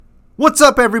What's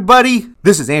up, everybody?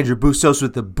 This is Andrew Bustos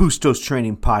with the Bustos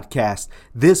Training Podcast.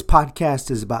 This podcast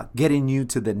is about getting you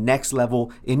to the next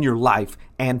level in your life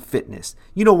and fitness.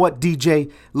 You know what,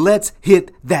 DJ? Let's hit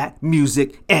that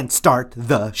music and start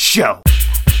the show.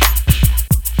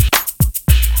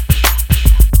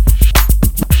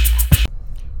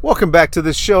 Welcome back to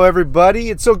the show, everybody.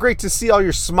 It's so great to see all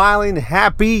your smiling,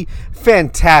 happy,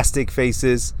 fantastic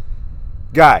faces.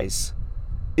 Guys,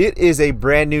 it is a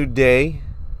brand new day.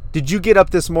 Did you get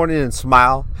up this morning and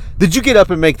smile? Did you get up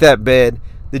and make that bed?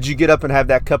 Did you get up and have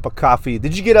that cup of coffee?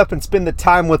 Did you get up and spend the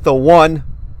time with the one?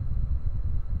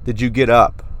 Did you get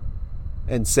up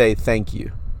and say thank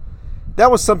you? That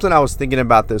was something I was thinking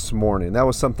about this morning. That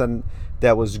was something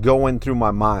that was going through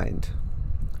my mind.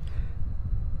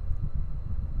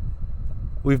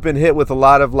 We've been hit with a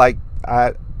lot of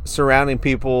surrounding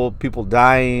people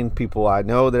dying, people I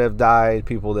know that have died,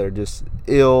 people that are just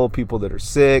ill, people that are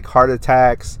sick, heart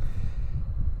attacks,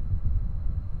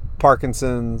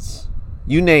 Parkinson's,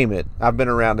 you name it. I've been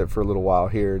around it for a little while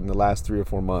here in the last 3 or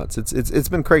 4 months. It's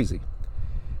been crazy.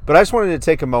 But I just wanted to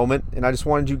take a moment, and I just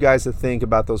wanted you guys to think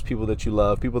about those people that you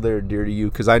love, people that are dear to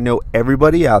you, because I know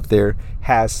everybody out there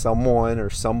has someone or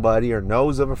somebody or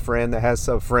knows of a friend that has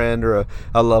a friend or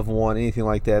a loved one, anything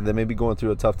like that may be going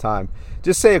through a tough time.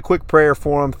 Just say a quick prayer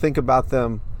for them. Think about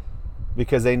them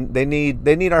because they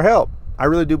need our help. I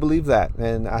really do believe that.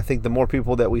 And I think the more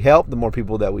people that we help,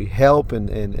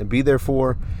 and be there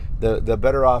for, the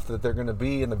better off that they're going to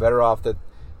be and the better off that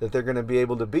they're going to be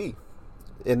able to be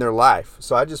in their life.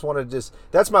 So I just want to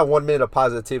that's my 1 minute of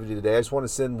positivity today. I just want to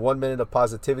send 1 minute of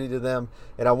positivity to them.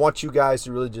 And I want you guys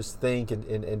to really just think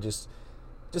and just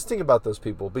think about those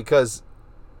people because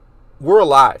we're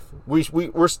alive.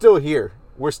 We're still here.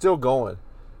 We're still going.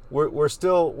 We're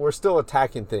still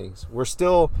attacking things. We're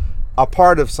still a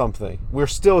part of something. We're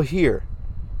still here.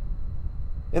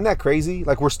 Isn't that crazy?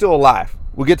 Like, we're still alive.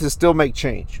 We get to still make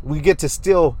change. We get to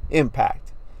still impact.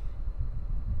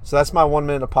 So that's my 1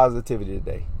 minute of positivity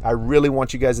today. I really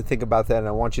want you guys to think about that, and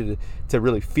I want you to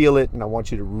really feel it, and I want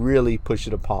you to really push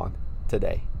it upon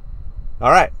today.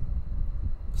 All right.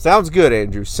 Sounds good,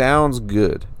 Andrew. Sounds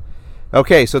good.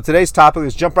 Okay, so today's topic,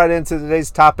 let's jump right into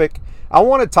today's topic. I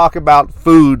want to talk about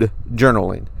food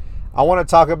journaling. I want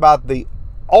to talk about the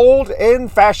old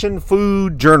and fashioned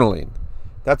food journaling.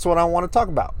 That's what I want to talk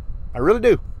about. I really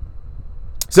do.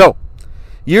 So,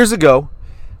 years ago,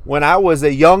 when I was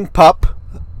a young pup,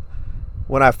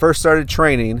 when I first started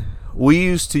training, we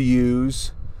used to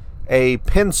use a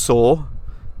pencil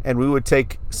and we would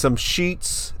take some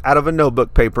sheets out of a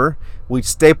notebook paper. We'd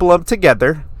staple them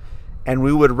together and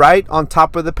we would write on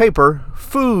top of the paper,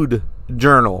 food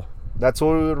journal. That's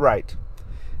what we would write.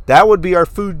 That would be our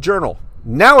food journal.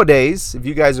 Nowadays, if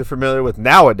you guys are familiar with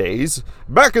nowadays,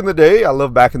 back in the day, I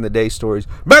love back in the day stories.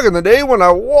 Back in the day when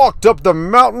I walked up the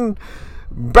mountain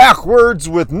backwards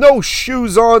with no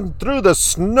shoes on through the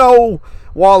snow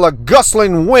while a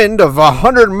gustling wind of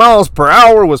 100 miles per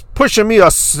hour was pushing me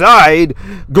aside,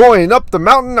 going up the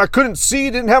mountain. I couldn't see,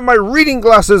 didn't have my reading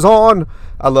glasses on.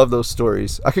 I love those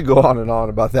stories. I could go on and on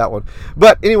about that one.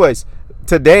 But anyways,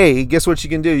 today, guess what you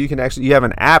can do? You have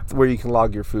an app where you can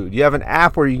log your food. You have an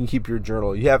app where you can keep your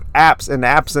journal. You have apps and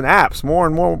apps and apps. More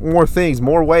and more things,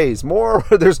 more ways, more.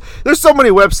 There's so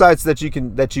many websites that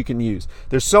you can use.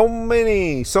 There's so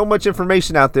much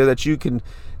information out there that you can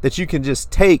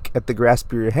just take at the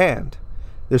grasp of your hand.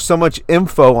 There's so much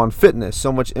info on fitness,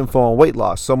 so much info on weight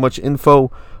loss, so much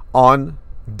info on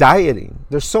dieting.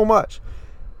 There's so much.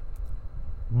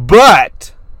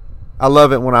 But I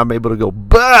love it when I'm able to go,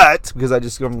 but, because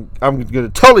I'm going to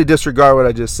totally disregard what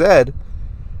I just said.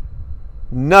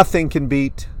 Nothing can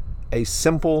beat a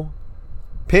simple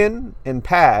pen and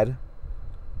pad,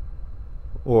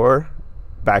 or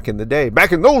back in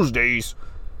those days,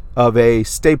 of a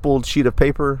stapled sheet of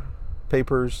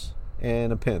papers,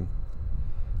 and a pen.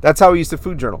 That's how we used to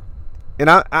food journal.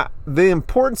 And the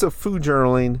importance of food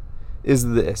journaling is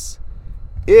this.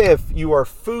 If you are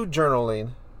food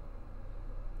journaling,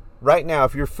 right now,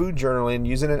 if you're food journaling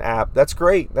using an app, that's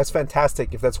great. That's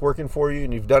fantastic. If that's working for you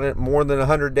and you've done it more than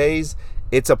 100 days,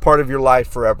 it's a part of your life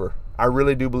forever. I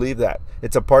really do believe that.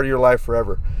 It's a part of your life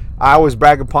forever. I always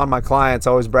brag upon my clients. I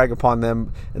always brag upon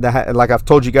them. Like I've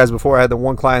told you guys before, I had the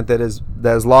one client that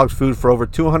has logged food for over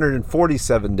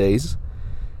 247 days.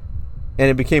 And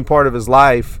it became part of his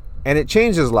life. And it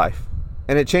changed his life.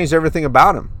 And it changed everything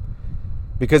about him.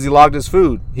 Because he logged his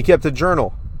food. He kept a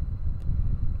journal.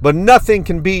 But nothing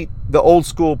can beat the old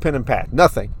school pen and pad.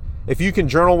 Nothing. If you can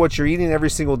journal what you're eating every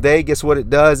single day, guess what it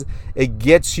does? It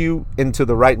gets you into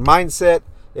the right mindset.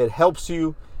 It helps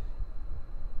you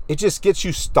it just gets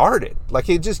you started. Like,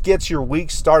 it just gets your week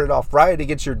started off right. It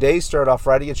gets your days started off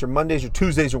right. It gets your Mondays, your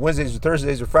Tuesdays, your Wednesdays, your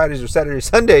Thursdays, your Fridays, your Saturdays,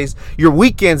 Sundays, your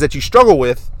weekends that you struggle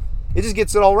with. It just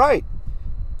gets it all right.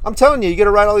 I'm telling you, you got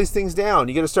to write all these things down.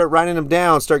 You got to start writing them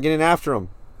down. Start getting after them.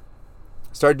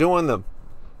 Start doing them.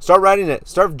 Start writing it.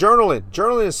 Start journaling.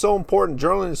 Journaling is so important.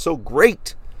 Journaling is so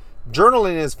great.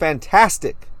 Journaling is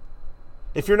fantastic.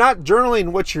 If you're not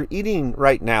journaling what you're eating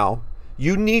right now,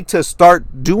 you need to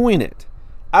start doing it.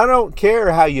 I don't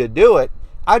care how you do it.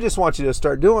 I just want you to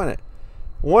start doing it.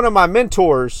 One of my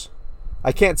mentors,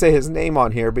 I can't say his name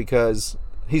on here because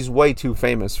he's way too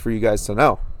famous for you guys to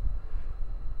know.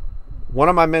 One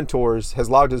of my mentors has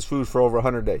logged his food for over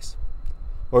 100 days,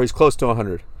 or he's close to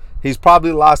 100. He's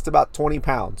probably lost about 20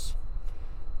 pounds.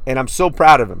 And I'm so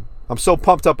proud of him. I'm so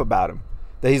pumped up about him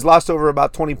that he's lost over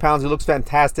about 20 pounds. He looks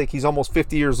fantastic. He's almost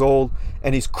 50 years old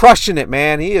and he's crushing it,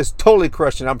 man. He is totally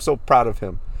crushing it. I'm so proud of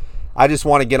him. I just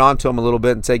want to get onto him a little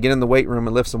bit and say, get in the weight room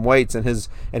and lift some weights, and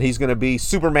he's going to be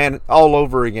Superman all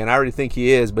over again. I already think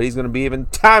he is, but he's going to be even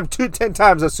 10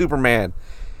 times a Superman.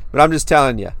 But I'm just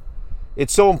telling you,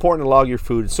 it's so important to log your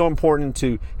food. It's so important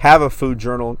to have a food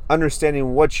journal,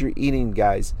 understanding what you're eating,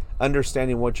 guys.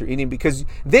 Understanding what you're eating, because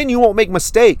then you won't make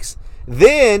mistakes.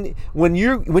 Then when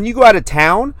you go out of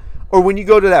town, or when you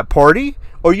go to that party,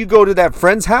 or you go to that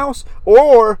friend's house,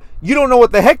 or you don't know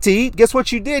what the heck to eat, guess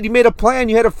what you did? You made a plan.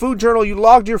 You had a food journal. You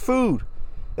logged your food.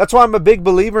 That's why I'm a big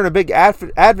believer and a big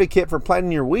advocate for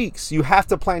planning your weeks. You have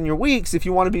to plan your weeks if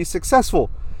you want to be successful.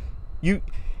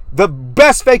 The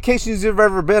best vacations you've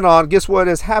ever been on, guess what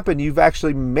has happened? You've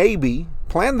actually maybe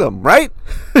planned them, right?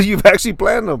 You've actually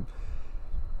planned them.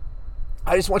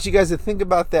 I just want you guys to think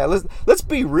about that. Let's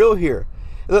be real here.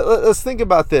 Let's think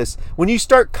about this. When you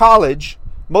start college,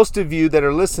 most of you that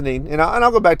are listening, and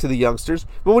I'll go back to the youngsters,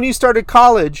 but when you started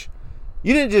college,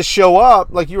 you didn't just show up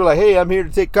like you were like, hey, I'm here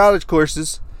to take college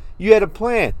courses. You had a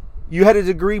plan. You had a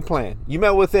degree plan. You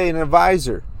met with an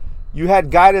advisor. You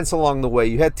had guidance along the way.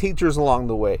 You had teachers along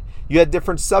the way. You had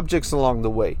different subjects along the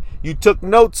way. You took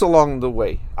notes along the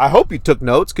way. I hope you took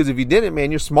notes, because if you didn't,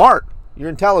 man, you're smart. You're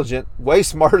intelligent, way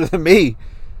smarter than me.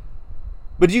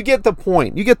 But you get the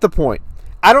point. You get the point.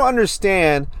 I don't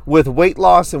understand with weight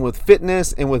loss and with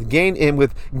fitness and with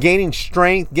gaining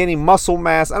strength, gaining muscle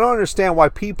mass. I don't understand why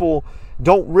people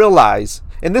don't realize,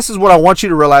 and this is what I want you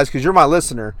to realize because you're my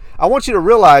listener. I want you to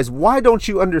realize, why don't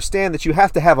you understand that you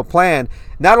have to have a plan,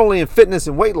 not only in fitness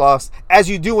and weight loss, as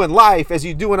you do in life, as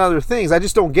you do in other things. I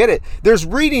just don't get it. There's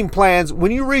reading plans.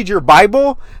 When you read your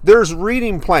Bible, there's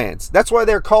reading plans. That's why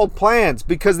they're called plans,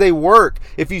 because they work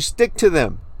if you stick to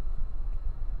them.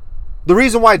 The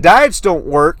reason why diets don't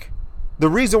work, the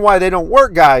reason why they don't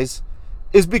work, guys,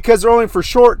 is because they're only for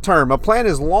short term. A plan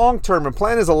is long term. A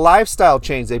plan is a lifestyle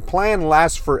change. A plan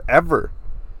lasts forever.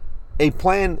 A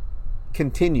plan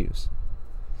continues.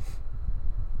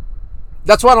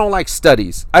 That's why I don't like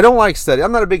studies. I don't like study.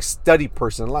 I'm not a big study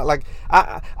person. Like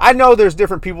I know there's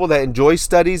different people that enjoy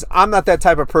studies. I'm not that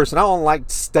type of person. I don't like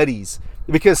studies,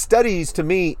 because studies to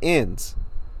me ends.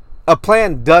 A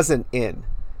plan doesn't end.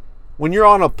 When you're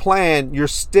on a plan, you're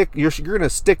going to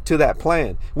stick to that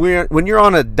plan. When you're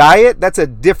on a diet, that's a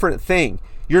different thing.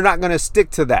 You're not going to stick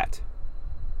to that.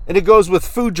 And it goes with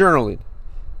food journaling.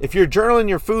 If you're journaling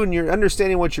your food and you're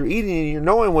understanding what you're eating and you're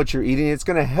knowing what you're eating, it's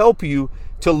going to help you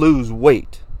to lose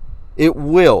weight. It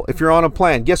will, if you're on a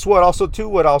plan. Guess what?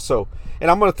 And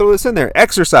I'm going to throw this in there.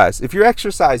 Exercise. If you're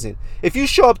exercising, if you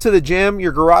show up to the gym,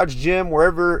 your garage gym,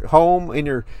 wherever, home, in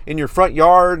your front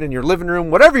yard, in your living room,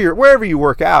 wherever you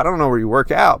work out. I don't know where you work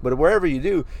out, but wherever you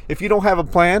do, if you don't have a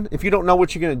plan, if you don't know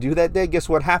what you're going to do that day, guess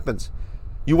what happens?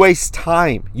 You waste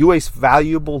time. You waste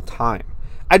valuable time.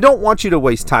 I don't want you to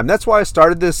waste time. That's why I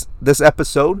started this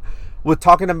episode with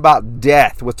talking about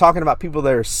death, with talking about people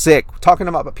that are sick, talking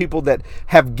about people that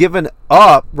have given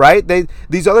up, right?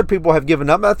 These other people have given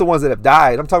up, not the ones that have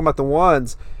died. I'm talking about the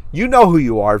ones, you know who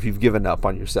you are if you've given up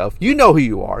on yourself. You know who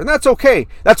you are, and that's okay.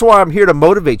 That's why I'm here to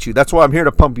motivate you. That's why I'm here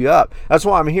to pump you up. That's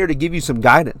why I'm here to give you some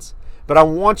guidance. But I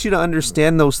want you to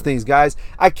understand those things, guys.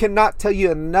 I cannot tell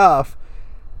you enough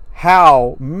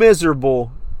how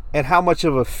miserable and how much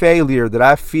of a failure that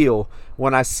I feel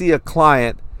when I see a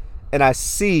client and I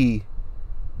see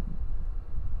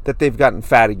that they've gotten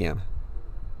fat again.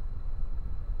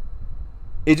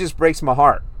 It just breaks my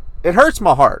heart. It hurts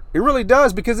my heart. It really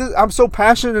does, because I'm so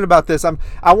passionate about this.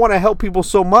 I want to help people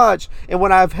so much, and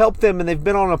when I've helped them and they've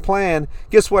been on a plan,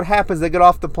 guess what happens? They get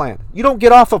off the plan. You don't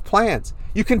get off of plans.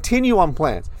 You continue on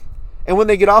plans. And when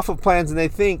they get off of plans and they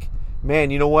think, man,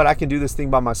 you know what? I can do this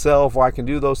thing by myself, or I can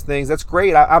do those things. That's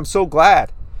great. I'm so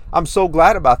glad. I'm so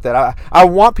glad about that. I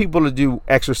want people to do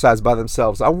exercise by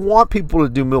themselves. I want people to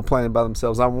do meal planning by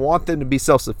themselves. I want them to be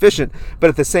self-sufficient. But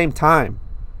at the same time,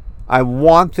 I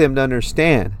want them to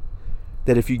understand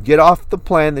that if you get off the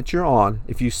plan that you're on,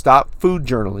 if you stop food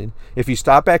journaling, if you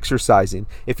stop exercising,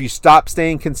 if you stop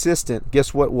staying consistent,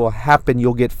 guess what will happen?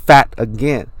 You'll get fat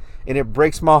again. And it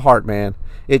breaks my heart, man.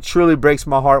 It truly breaks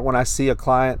my heart when I see a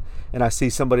client and I see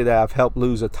somebody that I've helped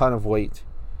lose a ton of weight.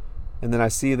 And then I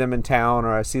see them in town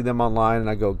or I see them online and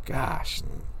I go, gosh,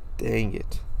 dang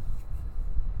it.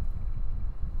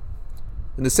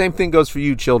 And the same thing goes for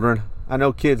you, children. I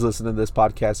know kids listen to this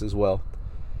podcast as well.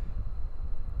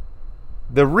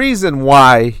 The reason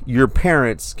why your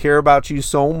parents care about you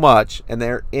so much and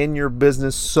they're in your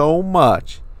business so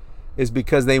much is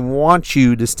because they want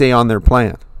you to stay on their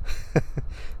plan.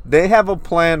 They have a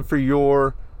plan for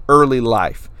your early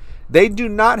life. They do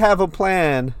not have a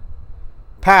plan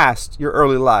past your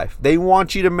early life. They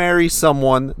want you to marry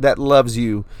someone that loves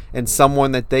you and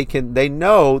someone that they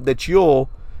know that you'll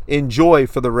enjoy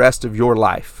for the rest of your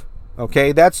life.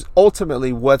 Okay? That's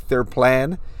ultimately what their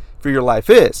plan for your life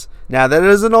is. Now, that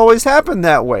doesn't always happen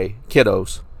that way,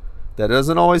 kiddos. That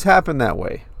doesn't always happen that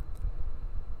way.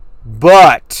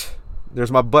 But,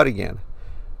 there's my but again.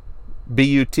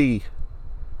 B-U-T.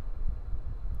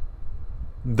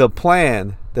 The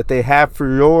plan that they have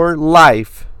for your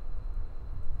life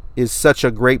is such a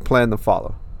great plan to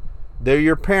follow. They're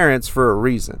your parents for a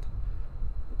reason.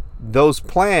 Those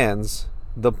plans,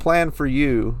 the plan for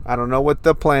you, I don't know what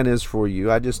the plan is for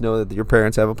you. I just know that your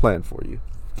parents have a plan for you.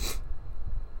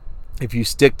 If you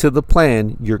stick to the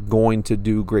plan, you're going to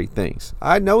do great things.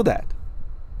 I know that.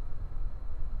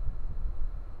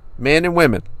 Men and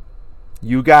women,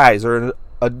 you guys are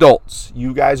adults.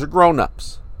 You guys are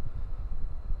grown-ups.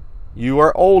 You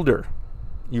are older.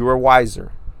 You are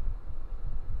wiser.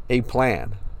 A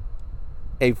plan.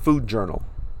 A food journal.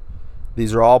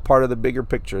 These are all part of the bigger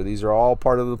picture. These are all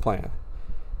part of the plan.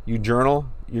 You journal,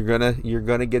 you're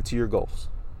gonna get to your goals.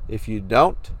 If you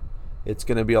don't, it's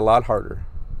gonna be a lot harder.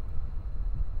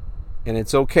 And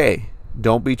it's okay.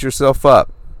 Don't beat yourself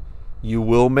up. You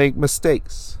will make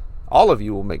mistakes. All of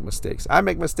you will make mistakes. I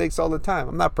make mistakes all the time.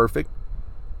 I'm not perfect.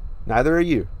 Neither are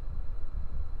you.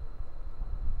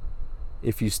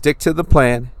 If you stick to the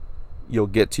plan, you'll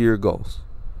get to your goals.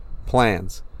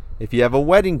 Plans. If you have a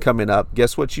wedding coming up,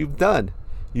 guess what you've done?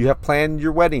 You have planned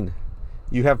your wedding.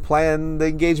 You have planned the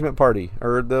engagement party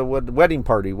or the wedding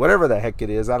party, whatever the heck it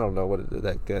is. I don't know what it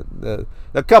is.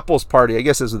 The couples party, I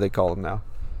guess that's what they call them now.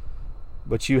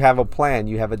 But you have a plan,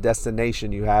 you have a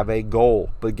destination, you have a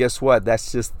goal. But guess what?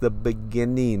 That's just the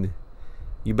beginning.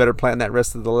 You better plan that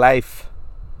rest of the life.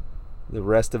 The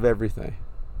rest of everything.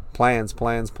 Plans,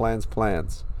 plans, plans,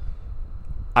 plans.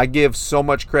 I give so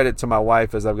much credit to my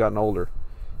wife as I've gotten older.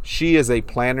 She is a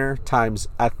planner times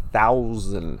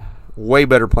 1,000. Way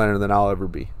better planner than I'll ever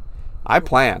be. I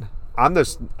plan.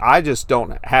 I just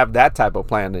don't have that type of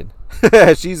planning.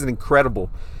 She's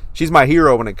incredible. She's my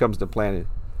hero when it comes to planning.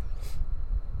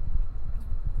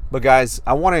 But guys,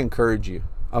 I want to encourage you.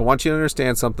 I want you to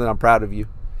understand something. I'm proud of you.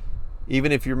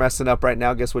 Even if you're messing up right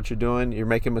now, guess what you're doing? You're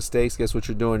making mistakes. Guess what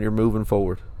you're doing? You're moving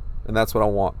forward. And that's what I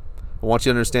want. I want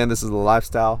you to understand this is a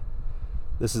lifestyle.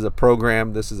 This is a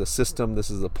program. This is a system. This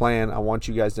is a plan. I want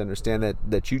you guys to understand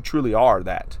that you truly are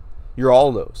that. You're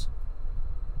all those.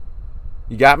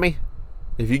 You got me?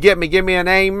 If you get me, give me an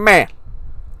amen.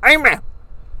 Amen.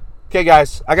 Okay,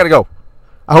 guys, I got to go.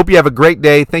 I hope you have a great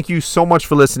day. Thank you so much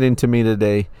for listening to me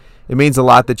today. It means a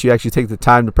lot that you actually take the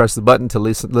time to press the button to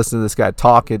listen to this guy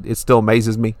talk. It still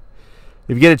amazes me.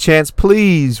 If you get a chance,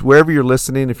 please, wherever you're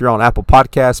listening, if you're on Apple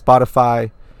Podcasts,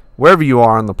 Spotify, wherever you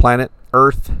are on the planet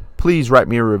Earth, please write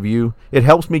me a review. It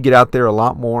helps me get out there a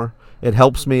lot more. It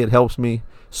helps me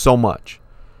so much.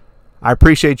 I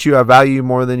appreciate you. I value you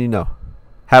more than you know.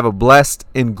 Have a blessed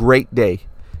and great day.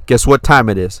 Guess what time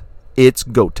it is? It's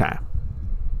go time.